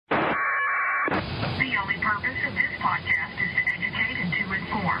purpose of this podcast is to educate and to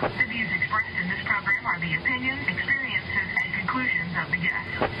inform. The views expressed in this program are the opinions, experiences, and conclusions of the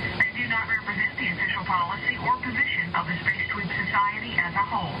guests. They do not represent the official policy or position of the Space Tweep Society as a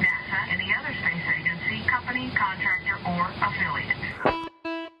whole, NASA, any other space agency, company, contractor, or affiliate.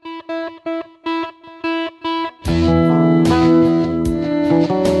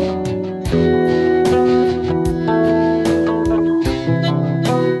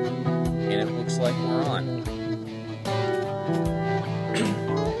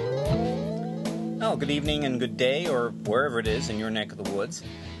 Good evening and good day, or wherever it is in your neck of the woods.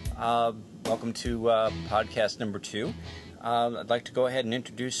 Welcome to podcast number 2. I'd like to go ahead and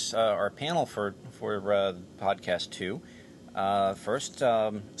introduce our panel for podcast 2. First,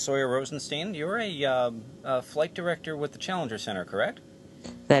 Sawyer Rosenstein, you're a flight director with the Challenger Center, correct?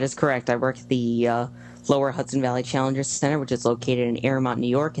 That is correct. I work at the Lower Hudson Valley Challenger Center, which is located in Airmont, New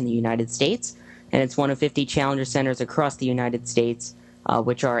York, in the United States, and it's one of 50 Challenger Centers across the United States,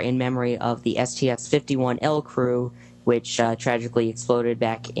 which are in memory of the STS-51L crew, which tragically exploded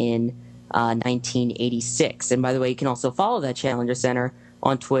back in 1986. And by the way, you can also follow that Challenger Center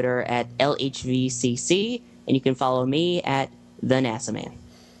on Twitter at LHVCC, and you can follow me at The NASA Man.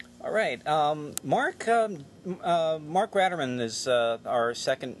 All right. Mark Ratterman is our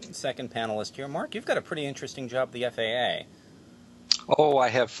second panelist here. Mark, you've got a pretty interesting job at the FAA. Oh, I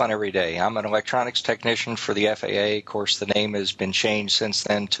have fun every day. I'm an electronics technician for the FAA. Of course, the name has been changed since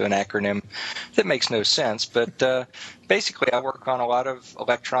then to an acronym that makes no sense. But basically, I work on a lot of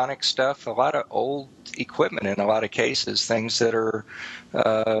electronic stuff, a lot of old equipment in a lot of cases, things that are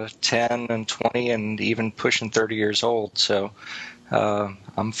 10 and 20 and even pushing 30 years old. So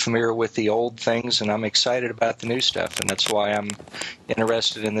I'm familiar with the old things, and I'm excited about the new stuff. And that's why I'm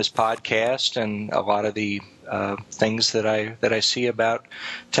interested in this podcast and a lot of the things that I see about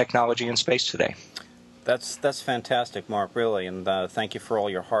technology in space today. That's fantastic, Mark, really, and thank you for all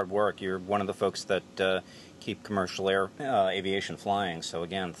your hard work. You're one of the folks that keep commercial aviation flying, so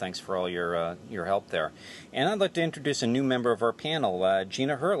again, thanks for all your help there. And I'd like to introduce a new member of our panel,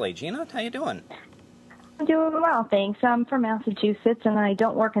 Gina Hurley. Gina, how you doing? I'm doing well, thanks. I'm from Massachusetts, and I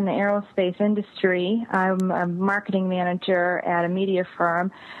don't work in the aerospace industry. I'm a marketing manager at a media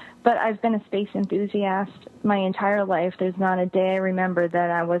firm. But I've been a space enthusiast my entire life. There's not a day I remember that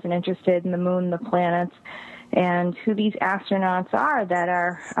I wasn't interested in the moon, the planets, and who these astronauts are that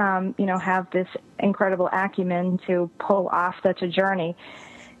are, have this incredible acumen to pull off such a journey.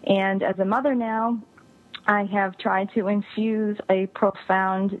 And as a mother now, I have tried to infuse a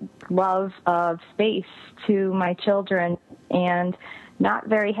profound love of space to my children, and not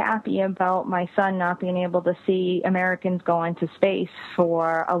very happy about my son not being able to see Americans go into space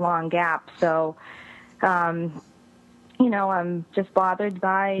for a long gap. So, I'm just bothered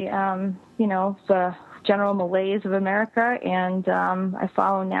by, the general malaise of America, and I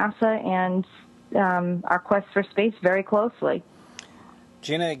follow NASA and our quest for space very closely.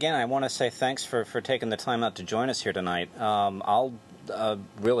 Gina, again, I want to say thanks for taking the time out to join us here tonight. I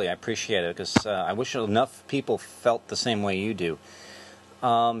appreciate it, because I wish enough people felt the same way you do.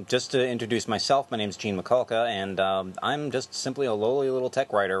 Just to introduce myself, my name is Gene McCulca, and I'm just simply a lowly little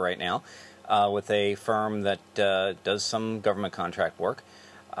tech writer right now with a firm that does some government contract work.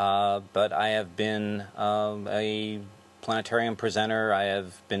 But I have been a planetarium presenter. I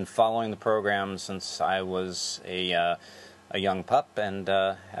have been following the program since I was a young pup, and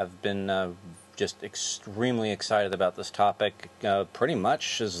have been just extremely excited about this topic pretty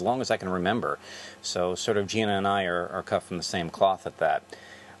much as long as I can remember. So sort of Gina and I are cut from the same cloth at that.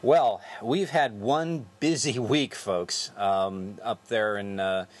 Well, we've had one busy week, folks, up there in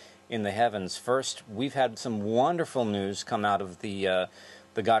the heavens. First, we've had some wonderful news come out of the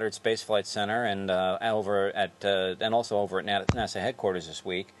Goddard Space Flight Center and also over at NASA headquarters this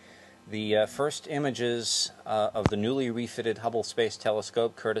week. The first images of the newly refitted Hubble Space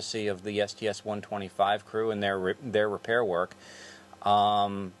Telescope, courtesy of the STS-125 crew and their repair work.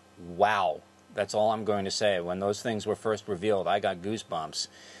 Wow, that's all I'm going to say. When those things were first revealed, I got goosebumps.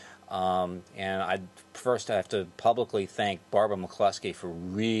 And I have to publicly thank Barbara McCluskey for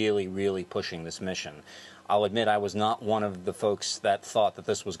really, really pushing this mission. I'll admit I was not one of the folks that thought that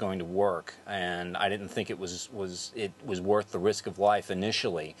this was going to work, and I didn't think it was worth the risk of life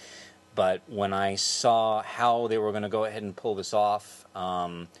initially. But when I saw how they were going to go ahead and pull this off,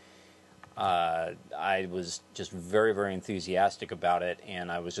 I was just very, very enthusiastic about it,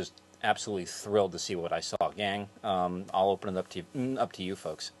 and I was just absolutely thrilled to see what I saw. Gang, I'll open it up to you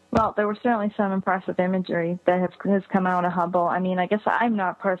folks. Well, there were certainly some impressive imagery that has come out of Hubble. I mean, I guess I'm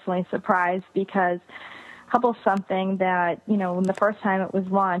not personally surprised because Hubble's something that, when the first time it was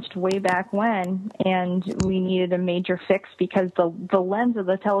launched way back when, and we needed a major fix because the lens of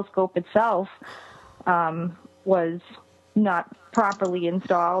the telescope itself was not properly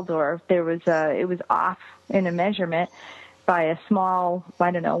installed, or it was off in a measurement by a small,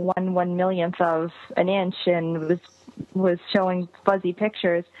 I don't know, one millionth of an inch, and was showing fuzzy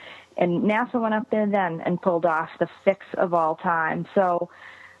pictures. And NASA went up there then and pulled off the fix of all time. So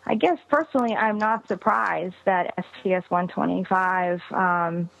I guess personally, I'm not surprised that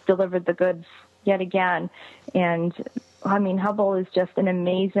STS-125 delivered the goods yet again. And I mean, Hubble is just an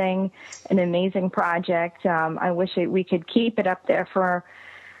amazing project. I wish we could keep it up there for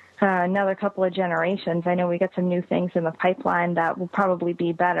another couple of generations. I know we got some new things in the pipeline that will probably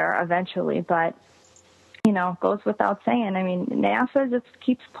be better eventually, but goes without saying. I mean, NASA just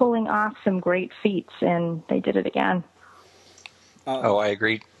keeps pulling off some great feats, and they did it again. I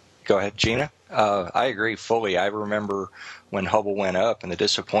agree. Go ahead, Gina. I agree fully. I remember when Hubble went up and the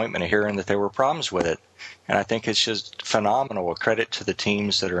disappointment of hearing that there were problems with it. And I think it's just phenomenal. A credit to the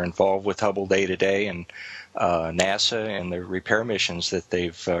teams that are involved with Hubble day to day, and NASA and the repair missions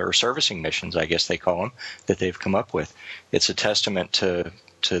that or servicing missions, I guess they call them, that they've come up with. It's a testament to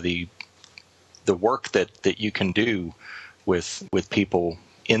the work that you can do with people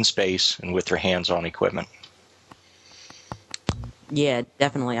in space and with their hands-on equipment. Yeah,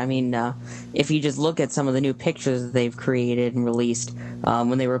 definitely. I mean, if you just look at some of the new pictures that they've created and released,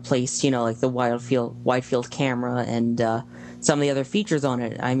 when they replaced, like the wide field camera and some of the other features on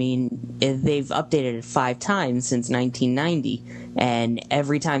it, I mean, they've updated it 5 times since 1990, and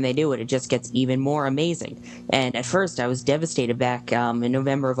every time they do it, it just gets even more amazing. And at first, I was devastated back in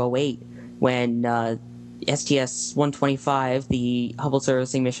November of '08 when STS-125, the Hubble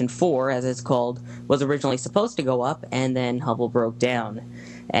Servicing Mission 4, as it's called, was originally supposed to go up, and then Hubble broke down.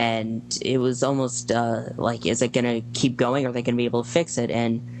 And it was almost like, is it going to keep going? Are they going to be able to fix it?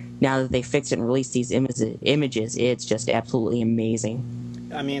 And now that they fixed it and released these images, it's just absolutely amazing.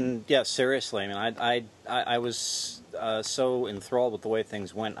 I mean, yeah, seriously. I mean, I was so enthralled with the way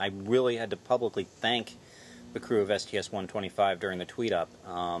things went. I really had to publicly thank the crew of STS-125 during the tweet-up.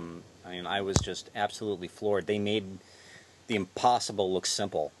 I mean, I was just absolutely floored. They made the impossible look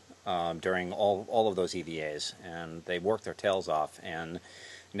simple during all of those EVAs, and they worked their tails off. And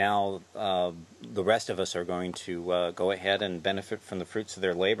now the rest of us are going to go ahead and benefit from the fruits of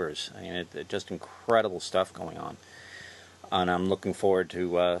their labors. I mean, just incredible stuff going on. And I'm looking forward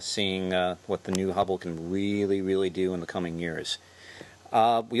to seeing what the new Hubble can really, really do in the coming years.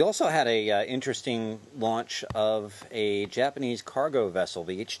 We also had a interesting launch of a Japanese cargo vessel,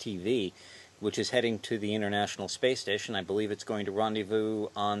 the HTV, which is heading to the International Space Station. I believe it's going to rendezvous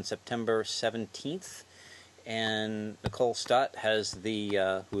on September 17th. And Nicole Stott has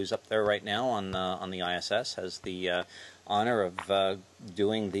who's up there right now on the ISS, has the honor of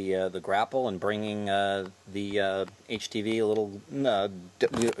doing the grapple and bringing the HTV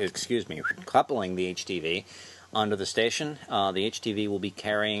coupling the HTV onto the station. The HTV will be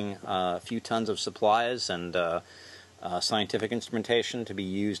carrying a few tons of supplies and scientific instrumentation to be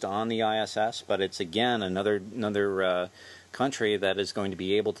used on the ISS, but it's again another country that is going to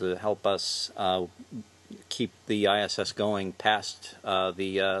be able to help us keep the ISS going past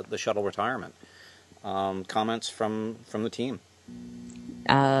the shuttle retirement. Comments from the team?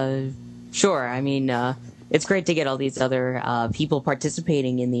 Sure. I mean, it's great to get all these other people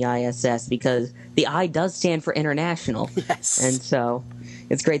participating in the ISS because the I does stand for international. Yes. And so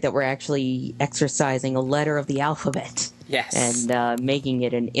it's great that we're actually exercising a letter of the alphabet. Yes. And making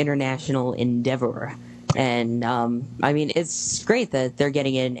it an international endeavor. And, I mean, it's great that they're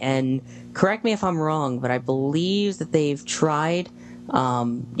getting in. And correct me if I'm wrong, but I believe that they've tried,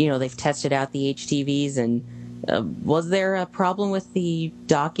 they've tested out the HTVs. And was there a problem with the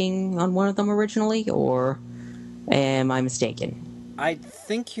docking on one of them originally, or am I mistaken? I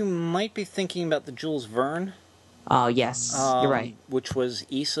think you might be thinking about the Jules Verne. Oh, yes, you're right. Which was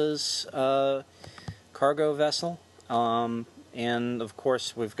ESA's cargo vessel. And of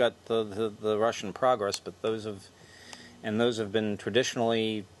course we've got the Russian Progress, but those have been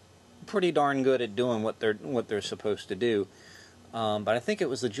traditionally pretty darn good at doing what they're supposed to do. But I think it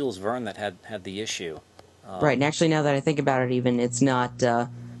was the Jules Verne that had the issue. Right, and actually now that I think about it, even it's not the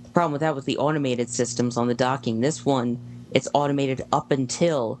problem with that was the automated systems on the docking. This one, it's automated up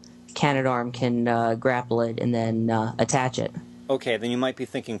until Canadarm can grapple it and then attach it. Okay, then you might be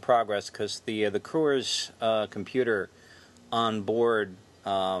thinking Progress, because the crewers' computer on board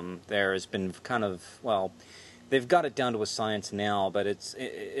there has been kind of, well, they've got it down to a science now, but it's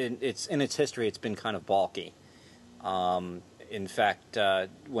in its history it's been kind of balky. in fact,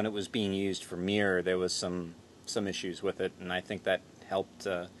 when it was being used for Mir, there was some issues with it, and I think that helped.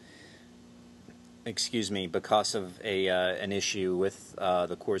 Because of an issue with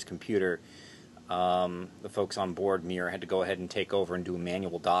the Core's computer, the folks on board Mir had to go ahead and take over and do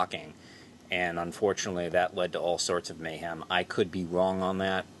manual docking, and unfortunately that led to all sorts of mayhem. I could be wrong on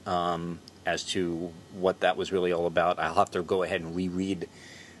that as to what that was really all about. I'll have to go ahead and reread.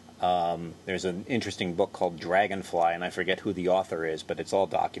 There's an interesting book called Dragonfly, and I forget who the author is, but it's all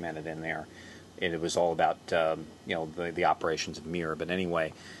documented in there. It was all about the operations of Mir. But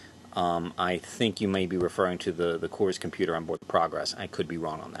anyway, I think you may be referring to the Core's computer on board the Progress. I could be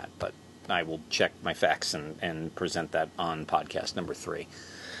wrong on that, but I will check my facts and present that on podcast number 3.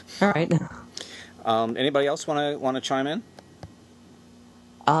 All right. Anybody else want to chime in?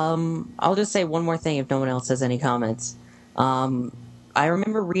 I'll just say one more thing if no one else has any comments. I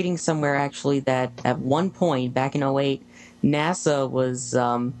remember reading somewhere actually that at one point back in '08, NASA was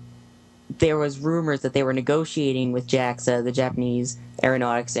there was rumors that they were negotiating with JAXA, the Japanese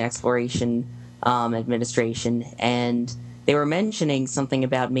Aeronautics and Exploration Administration, and they were mentioning something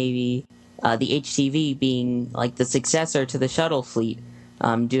about maybe the HTV being like the successor to the shuttle fleet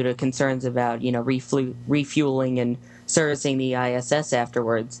due to concerns about refueling and servicing the ISS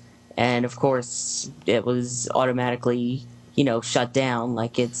afterwards. And of course, it was automatically shut down.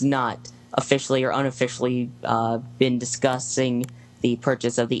 Like, it's not officially or unofficially been discussing the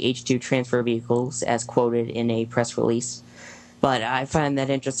purchase of the H-2 transfer vehicles as quoted in a press release. But I find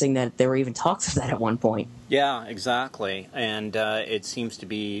that interesting that there were even talks of that at one point. Yeah, exactly. And it seems to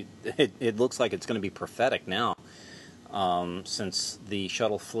be, it looks like it's going to be prophetic now, since the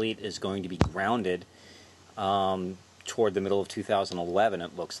shuttle fleet is going to be grounded toward the middle of 2011,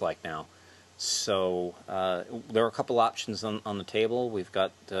 it looks like now. So there are a couple options on the table. We've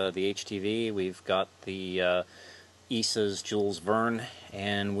got the HTV, we've got the ESA's Jules Verne,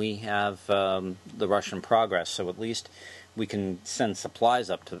 and we have the Russian Progress. So at least we can send supplies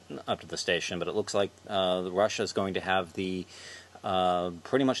up to the station. But it looks like Russia is going to have the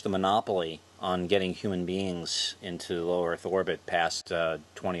pretty much the monopoly on getting human beings into low Earth orbit past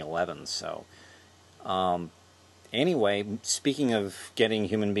 2011. So. Anyway, speaking of getting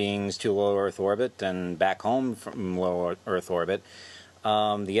human beings to low Earth orbit and back home from low Earth orbit,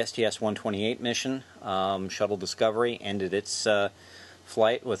 the STS-128 mission, Shuttle Discovery, ended its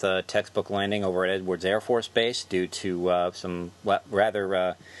flight with a textbook landing over at Edwards Air Force Base due to some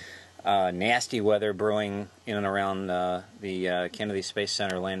rather nasty weather brewing in and around the Kennedy Space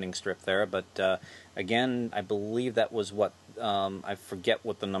Center landing strip there. But again, I believe that was what I forget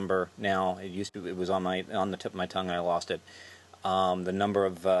what the number now. It was on the tip of my tongue and I lost it. The number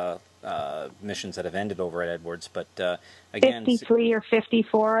of missions that have ended over at Edwards, but again, 53 or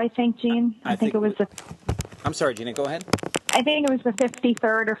 54, I think, Gene. I think it was the. I'm sorry, Gina. Go ahead. I think it was the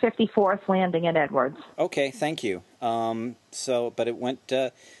 53rd or 54th landing at Edwards. Okay, thank you. But it went.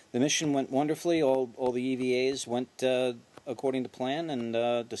 The mission went wonderfully. All the EVAs went according to plan,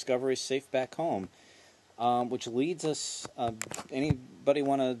 and Discovery's safe back home. Which leads us. Anybody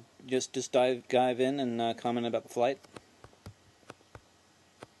want to just dive in and comment about the flight?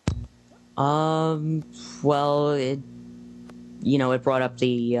 Well, it brought up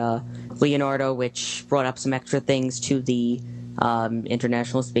the Leonardo, which brought up some extra things to the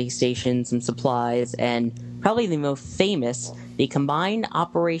International Space Station, some supplies, and probably the most famous, the Combined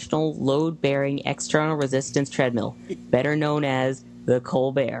Operational Load-Bearing External Resistance Treadmill, better known as the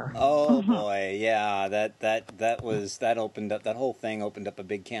Colbert. Oh boy, yeah, that opened up, that whole thing opened up a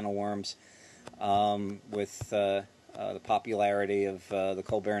big can of worms with the popularity of the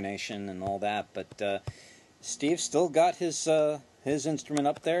Colbert Nation and all that. But Steve's still got his instrument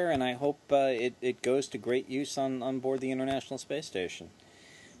up there, and I hope it goes to great use on board the International Space Station.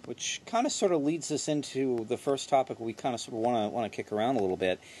 Which kind of sort of leads us into the first topic we kind of sort of want to kick around a little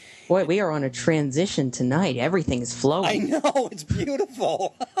bit. Boy, we are on a transition tonight. Everything is flowing. I know, it's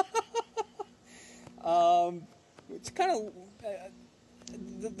beautiful. It's kind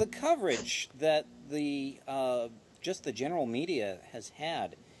of the coverage that just the general media has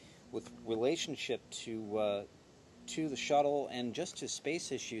had with relationship to the shuttle and just to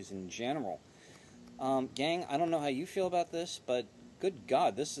space issues in general. Gang, I don't know how you feel about this, but good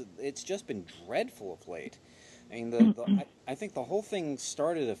God, it's just been dreadful of late. I mean, I think the whole thing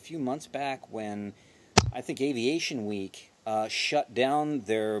started a few months back when I think Aviation Week shut down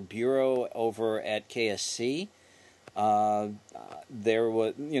their bureau over at KSC. There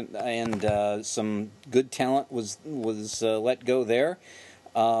was, and some good talent was let go there.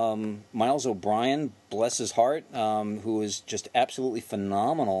 Miles O'Brien, bless his heart, who is just absolutely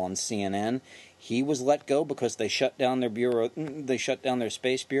phenomenal on CNN. He was let go because they shut down their bureau. They shut down their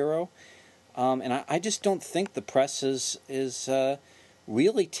space bureau, and I just don't think the press is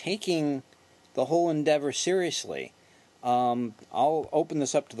really taking the whole endeavor seriously. I'll open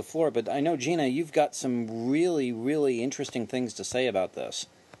this up to the floor, but I know, Gina, you've got some really, really interesting things to say about this.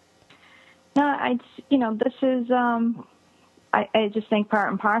 No, this is, I just think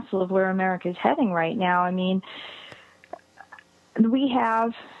part and parcel of where America's heading right now. I mean, we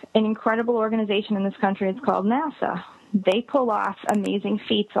have an incredible organization in this country. It's called NASA. They pull off amazing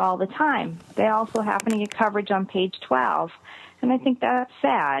feats all the time. They also happen to get coverage on page 12. And I think that's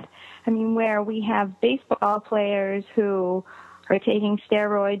sad. I mean, where we have baseball players who are taking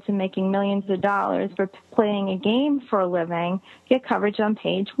steroids and making millions of dollars for playing a game for a living get coverage on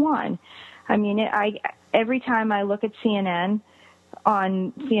page 1. I mean, every time I look at CNN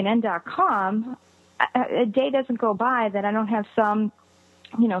on CNN.com, a day doesn't go by that I don't have some,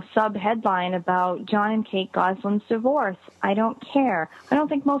 sub-headline about John and Kate Gosselin's divorce. I don't care. I don't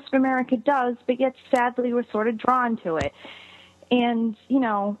think most of America does, but yet sadly we're sort of drawn to it. And,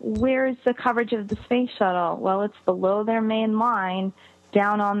 where's the coverage of the space shuttle? Well, it's below their main line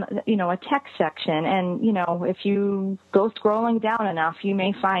down on, a text section. And, if you go scrolling down enough, you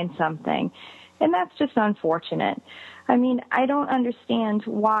may find something. And that's just unfortunate. I mean, I don't understand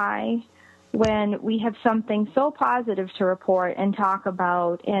why, when we have something so positive to report and talk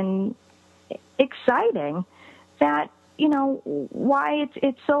about and exciting, that, why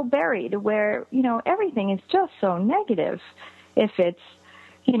it's so buried, where, everything is just so negative. If it's,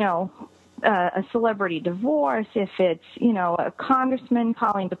 a celebrity divorce, if it's, a congressman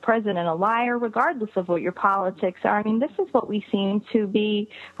calling the president a liar, regardless of what your politics are. I mean, this is what we seem to be,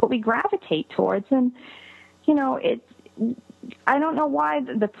 what we gravitate towards. And, I don't know why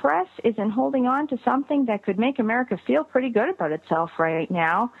the press isn't holding on to something that could make America feel pretty good about itself right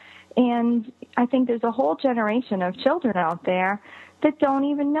now. And I think there's a whole generation of children out there that don't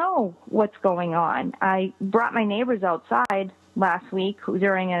even know what's going on. I brought my neighbors outside last week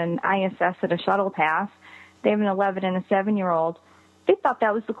during an ISS at a shuttle pass. They have an 11 and a 7-year-old. They thought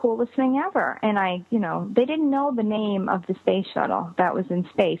that was the coolest thing ever. And they didn't know the name of the space shuttle that was in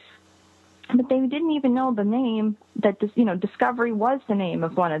space. But they didn't even know the name that, Discovery was the name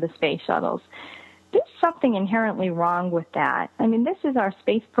of one of the space shuttles. There's something inherently wrong with that. I mean, this is our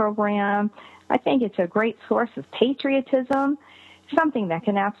space program. I think it's a great source of patriotism, something that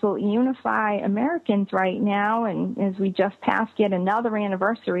can absolutely unify Americans right now. And as we just passed yet another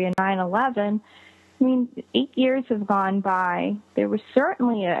anniversary of 9/11, I mean, 8 years have gone by. There was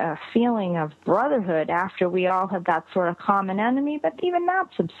certainly a feeling of brotherhood after we all had that sort of common enemy, but even that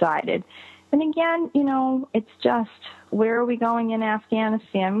subsided. And again, it's just, where are we going in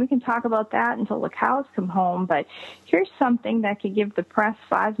Afghanistan? We can talk about that until the cows come home, but here's something that could give the press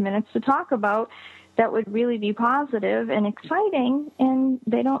 5 minutes to talk about that would really be positive and exciting, and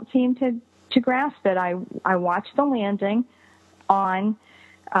they don't seem to grasp it. I watched the landing on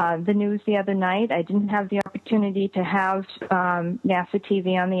the news the other night. I didn't have the opportunity to have NASA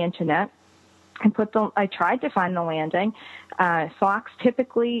TV on the internet. I tried to find the landing. Fox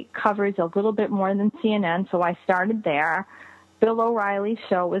typically covers a little bit more than CNN, so I started there. Bill O'Reilly's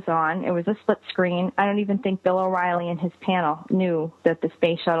show was on. It was a split screen. I don't even think Bill O'Reilly and his panel knew that the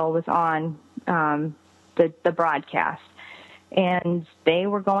space shuttle was on the broadcast. And they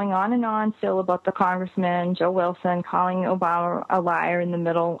were going on and on still about the congressman, Joe Wilson, calling Obama a liar in the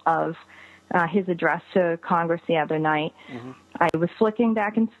middle of his address to Congress the other night. Mm-hmm. I was flicking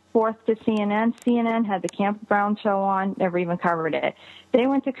back and forth to CNN. CNN had the Campbell Brown show on, never even covered it. They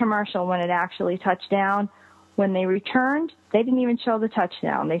went to commercial when it actually touched down. When they returned, they didn't even show the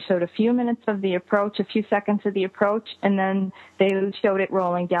touchdown. They showed a few minutes of the approach, a few seconds of the approach, and then they showed it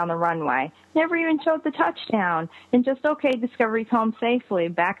rolling down the runway. Never even showed the touchdown. And just, okay, Discovery's home safely,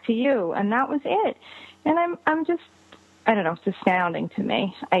 back to you. And that was it. And I'm just, I don't know, it's astounding to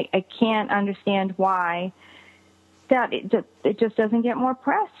me. I can't understand why that it just doesn't get more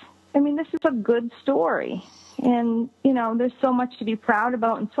press. I mean, this is a good story. And, there's so much to be proud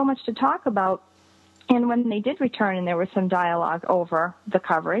about and so much to talk about. And when they did return and there was some dialogue over the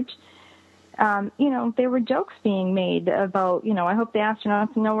coverage, there were jokes being made about, I hope the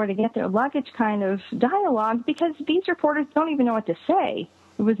astronauts know where to get their luggage kind of dialogue, because these reporters don't even know what to say.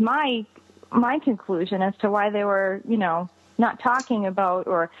 It was my conclusion as to why they were, not talking about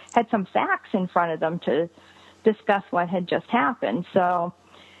or had some facts in front of them to discuss what had just happened. So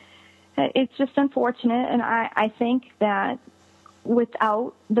it's just unfortunate. And I think that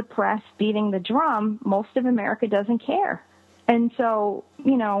without the press beating the drum, most of America doesn't care. And so,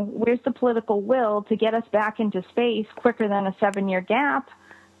 where's the political will to get us back into space quicker than a 7-year gap?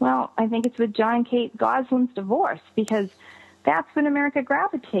 Well, I think it's with John Kate Goslin's divorce, because that's what America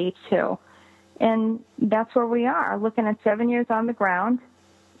gravitates to. And that's where we are, looking at 7 years on the ground.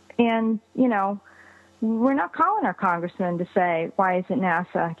 And, we're not calling our congressman to say, why isn't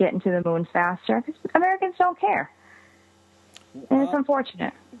NASA getting to the moon faster? Because Americans don't care. And it's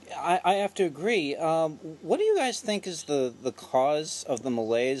unfortunate. I have to agree. What do you guys think is the cause of the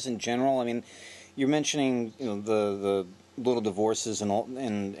malaise in general? I mean, you're mentioning the little divorces and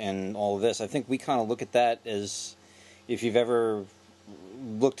all of this. I think we kind of look at that as, if you've ever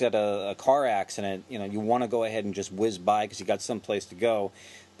looked at a car accident, you want to go ahead and just whiz by because you got someplace to go,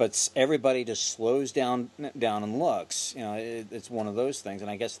 but everybody just slows down and looks. It's one of those things,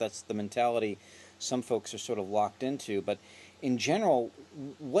 and I guess that's the mentality some folks are sort of locked into. But in general,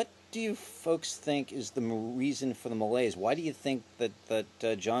 what do you folks think is the reason for the malaise? Why do you think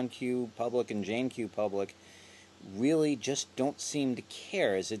that John Q. Public and Jane Q. Public really just don't seem to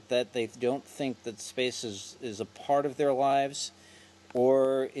care? Is it that they don't think that space is a part of their lives,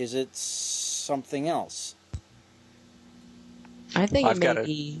 or is it something else? I think it may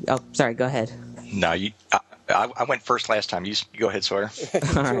be... Oh, sorry, go ahead. No, I went first last time. You go ahead, Sawyer.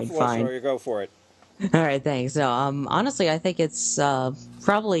 All right, fine. Sawyer, go for it. All right, thanks. So, honestly, I think it's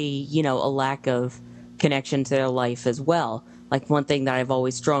probably, a lack of connection to their life as well. Like, one thing that I've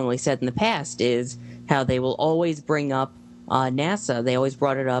always strongly said in the past is how they will always bring up NASA. They always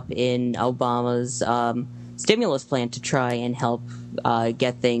brought it up in Obama's stimulus plan to try and help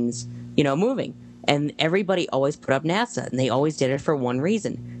get things, moving. And everybody always put up NASA, and they always did it for one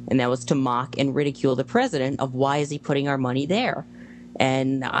reason, and that was to mock and ridicule the president of why is he putting our money there.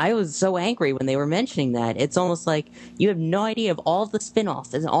 And I was so angry when they were mentioning that. It's almost like you have no idea of all of the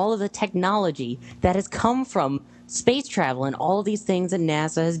spin-offs and all of the technology that has come from space travel and all of these things that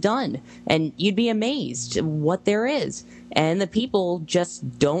NASA has done. And you'd be amazed what there is. And the people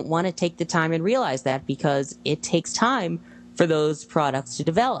just don't want to take the time and realize that, because it takes time for those products to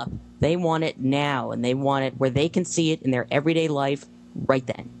develop. They want it now, and they want it where they can see it in their everyday life right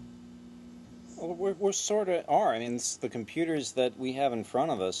then. Well, we're sort of are. I mean, the computers that we have in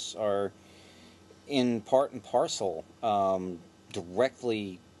front of us are in part and parcel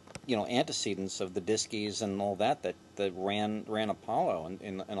directly, antecedents of the diskies and all that ran Apollo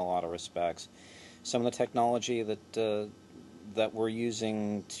in a lot of respects. Some of the technology that we're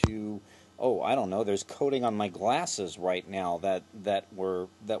using to, I don't know, there's coating on my glasses right now that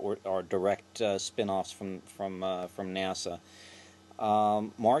are direct spin-offs from NASA.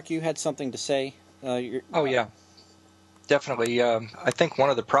 Mark, you had something to say? Oh, yeah. Definitely. I think one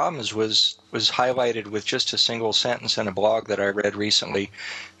of the problems was highlighted with just a single sentence in a blog that I read recently,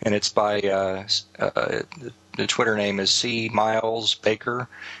 and it's by the Twitter name is C. Miles Baker,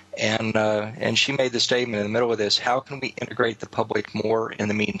 and she made the statement in the middle of this: how can we integrate the public more in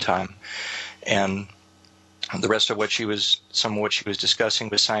the meantime? And the rest of some of what she was discussing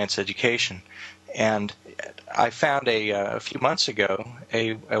was science education. And I found a few months ago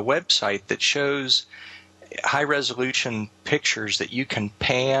a website that shows high-resolution pictures that you can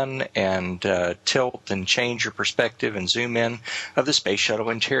pan and tilt and change your perspective and zoom in of the space shuttle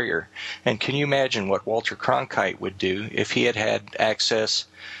interior. And can you imagine what Walter Cronkite would do if he had access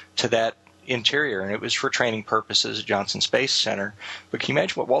to that interior? And it was for training purposes at Johnson Space Center. But can you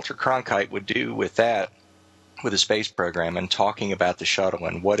imagine what Walter Cronkite would do with that, with a space program, and talking about the shuttle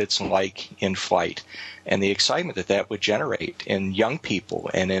and what it's like in flight, and the excitement that would generate in young people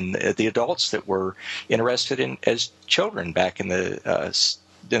and in the adults that were interested in as children back in the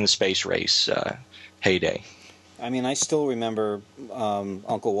space race heyday. I mean, I still remember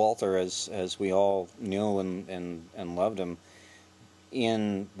Uncle Walter, as we all knew and loved him,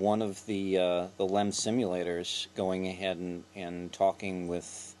 in one of the LEM simulators, going ahead and talking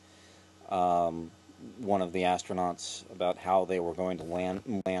with one of the astronauts about how they were going to land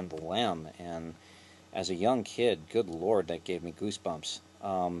the LEM. And as a young kid, good Lord, that gave me goosebumps.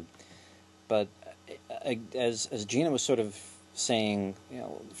 But as Gina was sort of saying,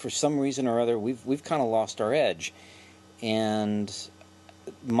 for some reason or other, we've kind of lost our edge. And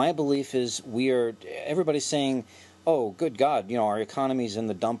my belief is everybody's saying, oh, good God, our economy's in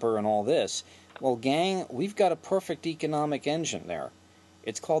the dumper and all this. Well, gang, we've got a perfect economic engine there.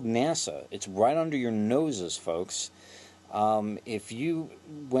 It's called NASA. It's right under your noses, folks. If you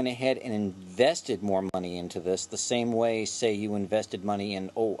went ahead and invested more money into this, the same way, say, you invested money in,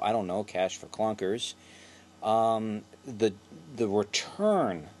 I don't know, Cash for Clunkers, the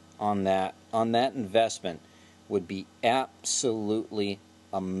return on that investment would be absolutely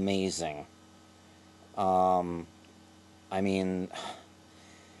amazing. I mean,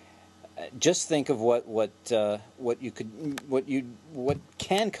 just think of what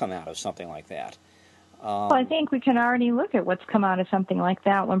can come out of something like that. Well, I think we can already look at what's come out of something like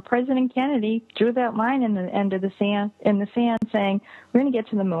that. When President Kennedy drew that line in the sand, saying we're going to get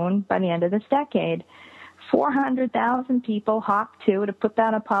to the moon by the end of this decade, 400,000 people hopped to put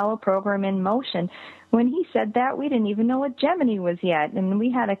that Apollo program in motion. When he said that, we didn't even know what Gemini was yet, and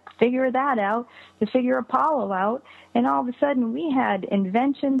we had to figure that out, to figure Apollo out, and all of a sudden we had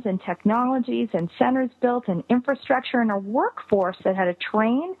inventions and technologies and centers built and infrastructure and a workforce that had to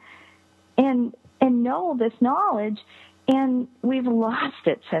train and know this knowledge, and we've lost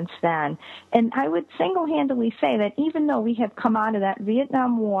it since then. And I would single-handedly say that even though we have come out of that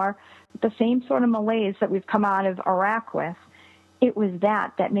Vietnam War, the same sort of malaise that we've come out of Iraq with, it was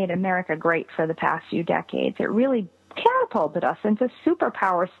that made America great for the past few decades. It really catapulted us into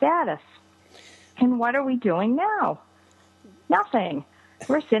superpower status. And what are we doing now? Nothing.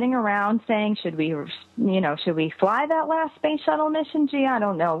 We're sitting around saying, should we fly that last space shuttle mission? Gee, I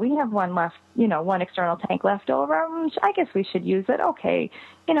don't know. We have one left, one external tank left over. I guess we should use it. Okay.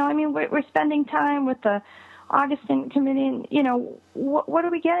 We're spending time with the Augustine Committee, and, what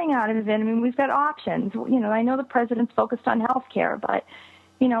are we getting out of it? We've got options. I know the president's focused on health care, but,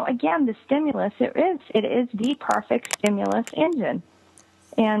 again, the stimulus, it is the perfect stimulus engine.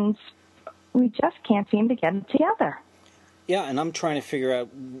 And we just can't seem to get it together. Yeah, and I'm trying to figure out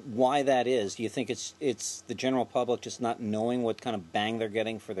why that is. Do you think it's the general public just not knowing what kind of bang they're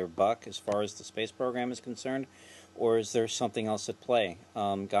getting for their buck as far as the space program is concerned? Or is there something else at play?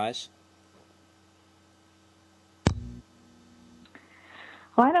 Guys?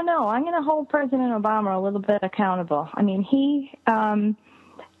 Well, I don't know. I'm going to hold President Obama a little bit accountable. He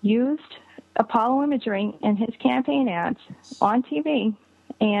used Apollo imagery in his campaign ads on TV,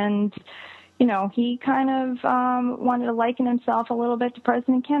 and he kind of wanted to liken himself a little bit to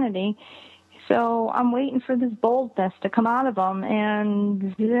President Kennedy. So I'm waiting for this boldness to come out of him,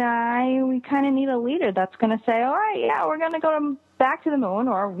 and we kind of need a leader that's going to say, all right, yeah, we're going to go back to the moon,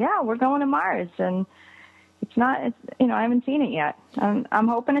 or yeah, we're going to Mars. And I haven't seen it yet. I'm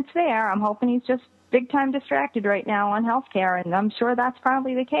hoping it's there. I'm hoping he's just big time distracted right now on healthcare, and I'm sure that's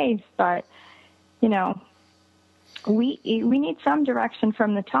probably the case. But, we need some direction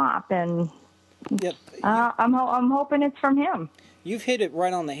from the top, and yep. I'm hoping it's from him. You've hit it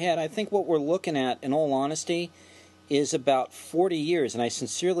right on the head. I think what we're looking at, in all honesty, is about 40 years, and I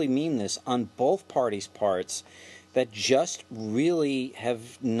sincerely mean this, on both parties' parts, that just really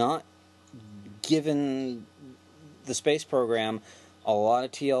have not given the space program a lot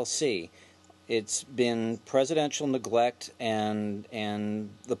of TLC. It's been presidential neglect and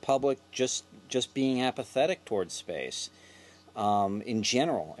the public just being apathetic towards space in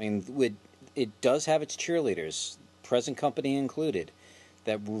general. It does have its cheerleaders, present company included,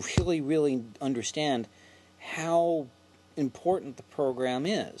 that really, really understand how important the program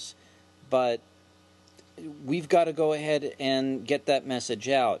is. But we've got to go ahead and get that message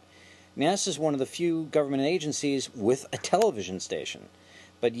out. NASA is one of the few government agencies with a television station,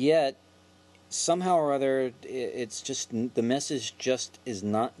 but yet somehow or other it's just the message just is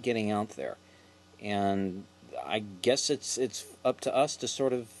not getting out there, and I guess it's up to us to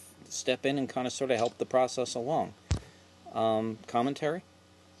sort of step in and kind of sort of help the process along. Commentary?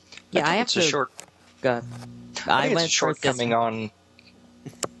 Yeah, I have it's to. A short. Go ahead. I think it's a shortcoming on.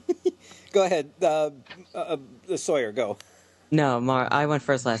 Go ahead, Sawyer. Go. No, Mark. I went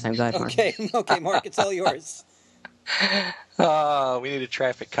first last time. Go ahead, Mark. Okay, Mark. It's all yours. We need a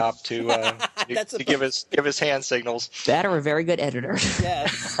traffic cop to give us hand signals. That or a very good editor.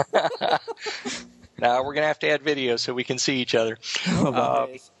 Yes. Now we're gonna have to add video so we can see each other.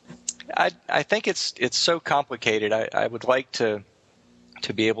 I think it's so complicated. I would like to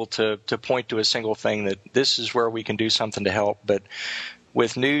be able to point to a single thing that this is where we can do something to help, but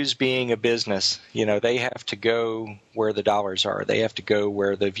with news being a business, they have to go where the dollars are. They have to go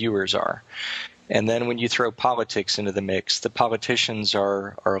where the viewers are. And then when you throw politics into the mix, the politicians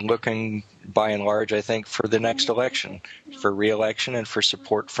are looking, by and large, I think, for the next election, for re-election and for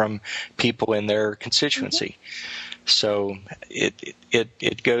support from people in their constituency. So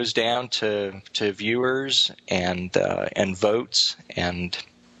it goes down to viewers and votes, and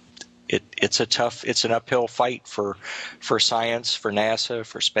it's an uphill fight for science, for NASA,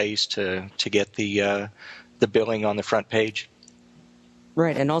 for space to get the billing on the front page.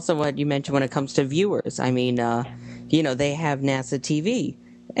 Right, and also what you mentioned when it comes to viewers. They have NASA TV,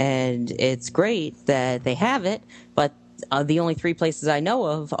 and it's great that they have it, but the only three places I know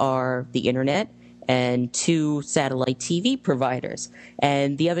of are the internet and 2 satellite TV providers.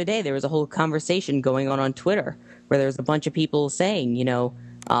 And the other day there was a whole conversation going on Twitter where there was a bunch of people saying,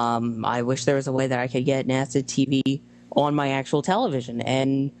 I wish there was a way that I could get NASA TV on my actual television.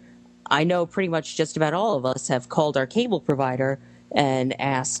 And I know pretty much just about all of us have called our cable provider and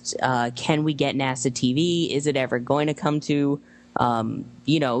asked, can we get NASA TV? Is it ever going to come to,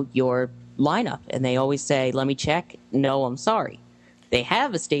 your lineup? And they always say, let me check. No, I'm sorry. They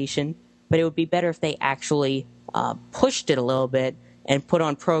have a station, but it would be better if they actually pushed it a little bit and put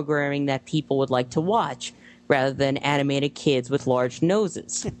on programming that people would like to watch rather than animated kids with large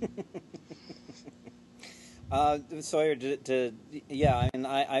noses. Sawyer,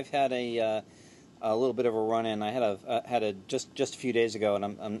 I've had a little bit of a run-in. I had just a few days ago, and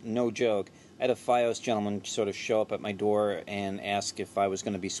I'm no joke. I had a FiOS gentleman sort of show up at my door and ask if I was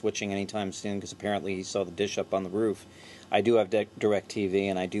going to be switching anytime soon, because apparently he saw the dish up on the roof. I do have DirecTV,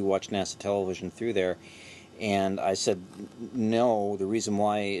 and I do watch NASA television through there. And I said, no, the reason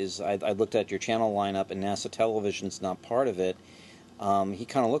why is I looked at your channel lineup, and NASA television's not part of it. He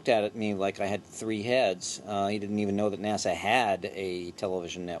kind of looked at me like I had three heads. He didn't even know that NASA had a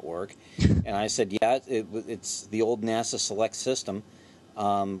television network. And I said, yeah, it's the old NASA Select system,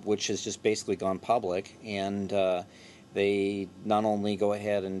 which has just basically gone public. And they not only go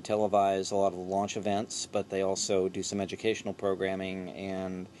ahead and televise a lot of the launch events, but they also do some educational programming.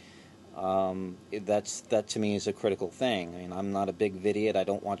 And that to me is a critical thing. I mean, I'm not a big vidiot. I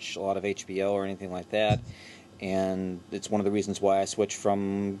don't watch a lot of HBO or anything like that. And it's one of the reasons why I switched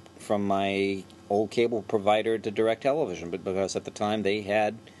from my old cable provider to Direct Television, but because at the time they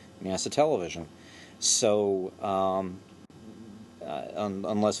had NASA Television. So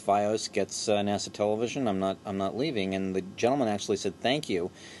unless FiOS gets NASA Television, I'm not leaving. And the gentleman actually said thank you,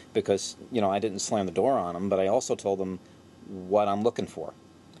 because I didn't slam the door on him, but I also told him what I'm looking for.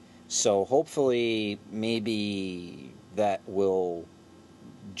 So hopefully, maybe that will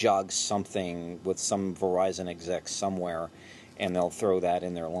jog something with some Verizon exec somewhere, and they'll throw that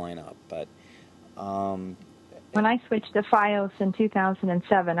in their lineup. But when I switched to FiOS in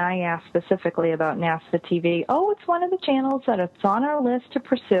 2007, I asked specifically about NASA TV. Oh, it's one of the channels that it's on our list to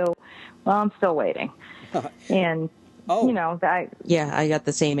pursue. Well, I'm still waiting. And I got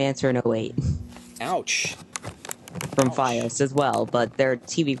the same answer in 2008. Ouch. From FiOS as well, but their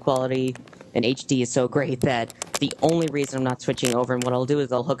TV quality and HD is so great that the only reason I'm not switching over, and what I'll do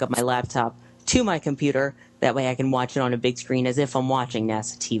is I'll hook up my laptop to my computer. That way I can watch it on a big screen as if I'm watching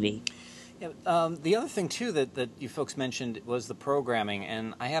NASA TV. Yeah, the other thing too that you folks mentioned was the programming,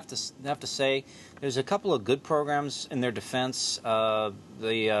 and I have to say there's a couple of good programs in their defense.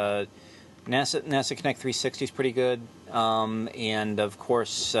 The NASA Connect 360 is pretty good, and of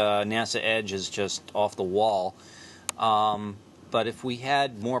course NASA Edge is just off the wall. But if we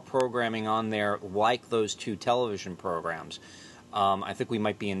had more programming on there like those two television programs, I think we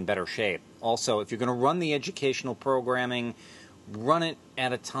might be in better shape. Also, if you're going to run the educational programming, run it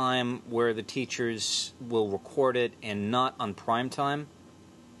at a time where the teachers will record it and not on prime time,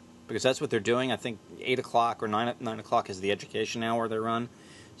 because that's what they're doing. I think 8 o'clock or 9 o'clock is the education hour they run.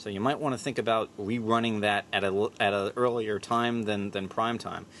 So you might want to think about rerunning that at an earlier time than prime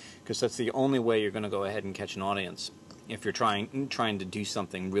time, because that's the only way you're going to go ahead and catch an audience. If you're trying to do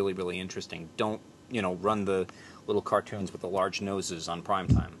something really, really interesting, don't run the little cartoons with the large noses on prime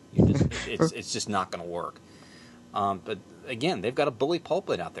time. It's just not going to work. But again, they've got a bully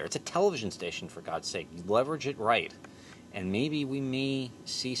pulpit out there. It's a television station, for God's sake. You leverage it right, and maybe we may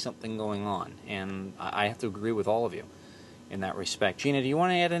see something going on. And I have to agree with all of you in that respect. Gina, do you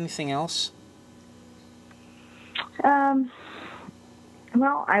want to add anything else?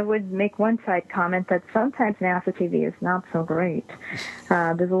 Well, I would make one side comment that sometimes NASA TV is not so great.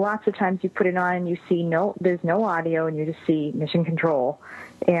 There's lots of times you put it on and you see there's no audio, and you just see mission control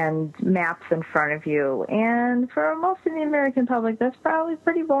and maps in front of you. And for most of the American public, that's probably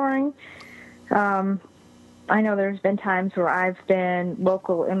pretty boring. I know there's been times where I've been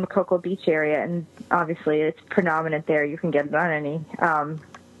local in the Cocoa Beach area, and obviously it's predominant there. You can get it on any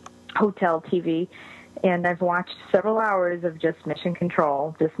hotel TV. And I've watched several hours of just mission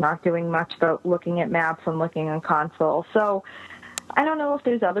control, just not doing much but looking at maps and looking on console. So I don't know if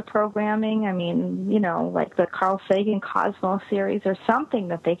there's other programming. I mean, like the Carl Sagan Cosmos series or something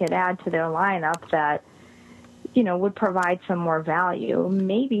that they could add to their lineup that, would provide some more value.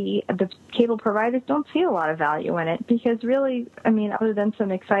 Maybe the cable providers don't see a lot of value in it because really, other than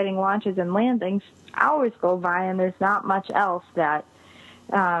some exciting launches and landings, hours go by and there's not much else that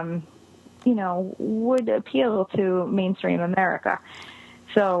would appeal to mainstream America.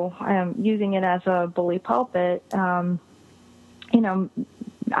 So using it as a bully pulpit,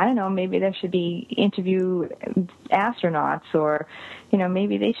 I don't know, maybe there should be interview astronauts, or,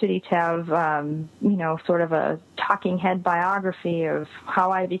 maybe they should each have, sort of a talking head biography of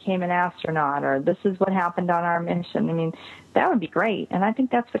how I became an astronaut, or this is what happened on our mission. I mean, that would be great. And I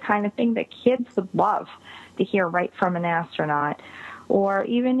think that's the kind of thing that kids would love to hear right from an astronaut. Or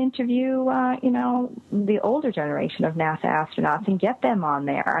even interview, the older generation of NASA astronauts and get them on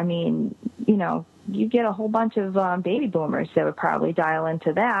there. I mean, you get a whole bunch of baby boomers that would probably dial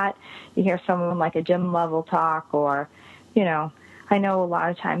into that. You hear someone like a Jim Lovell talk, or, I know a lot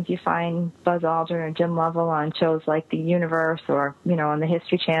of times you find Buzz Aldrin or Jim Lovell on shows like The Universe, or, on the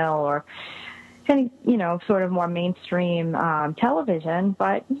History Channel, or any, sort of more mainstream television.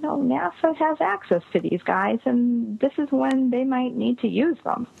 But, NASA has access to these guys, and this is when they might need to use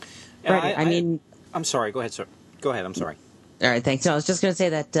them. Right. I'm sorry. Go ahead, sir. Go ahead. I'm sorry. All right, thanks. No, I was just going to say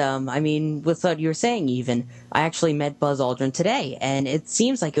that, with what you were saying even, I actually met Buzz Aldrin today, and it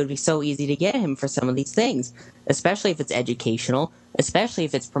seems like it would be so easy to get him for some of these things, especially if it's educational, especially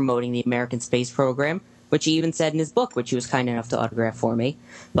if it's promoting the American space program, which he even said in his book, which he was kind enough to autograph for me.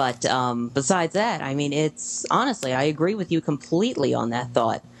 But besides that, it's honestly, I agree with you completely on that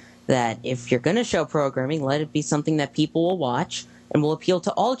thought, that if you're going to show programming, let it be something that people will watch and will appeal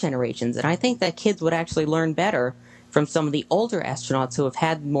to all generations. And I think that kids would actually learn better from some of the older astronauts who have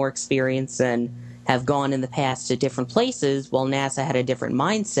had more experience and have gone in the past to different places, while NASA had a different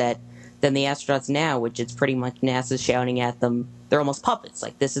mindset than the astronauts now, which is pretty much NASA shouting at them. They're almost puppets.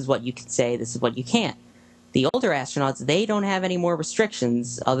 Like, this is what you can say, this is what you can't. The older astronauts, they don't have any more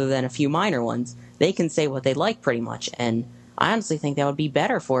restrictions other than a few minor ones. They can say what they like pretty much, and I honestly think that would be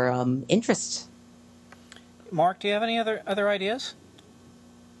better for interest. Mark, do you have any other ideas?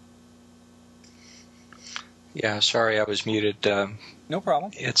 Yeah, sorry, I was muted. No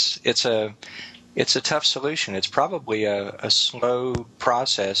problem. It's a tough solution. It's probably a slow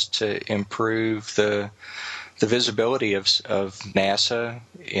process to improve the visibility of NASA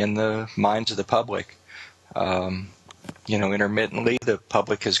in the minds of the public. Intermittently, the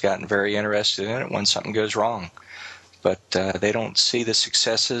public has gotten very interested in it when something goes wrong, but they don't see the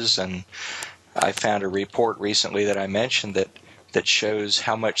successes. And I found a report recently that I mentioned that shows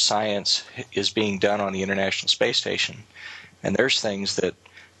how much science is being done on the International Space Station. And there's things that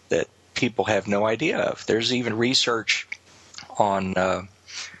people have no idea of. There's even research on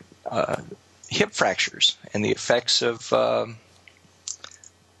hip fractures and the effects of,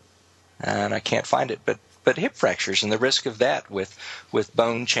 and I can't find it, but hip fractures and the risk of that with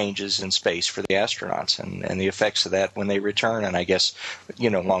bone changes in space for the astronauts and the effects of that when they return, and I guess,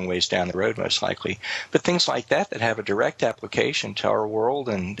 long ways down the road most likely. But things like that have a direct application to our world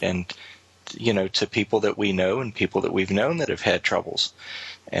and to people that we know and people that we've known that have had troubles.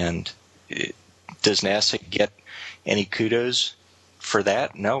 And does NASA get any kudos for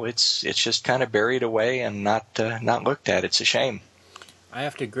that? No, it's just kind of buried away and not looked at. It's a shame. I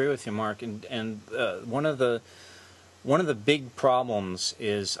have to agree with you, Mark. And one of the big problems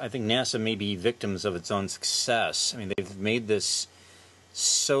is I think NASA may be victims of its own success. I mean, they've made this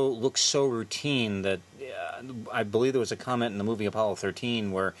look so routine that I believe there was a comment in the movie Apollo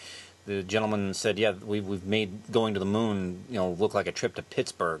 13 where the gentleman said, "Yeah, we've made going to the moon, look like a trip to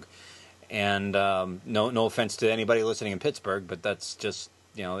Pittsburgh." And no offense to anybody listening in Pittsburgh, but that's just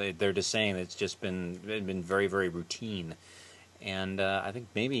they're just saying it's just been very, very routine. And I think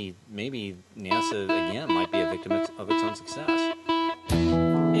maybe NASA, again, might be a victim of its own success.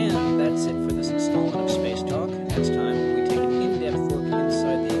 And that's it for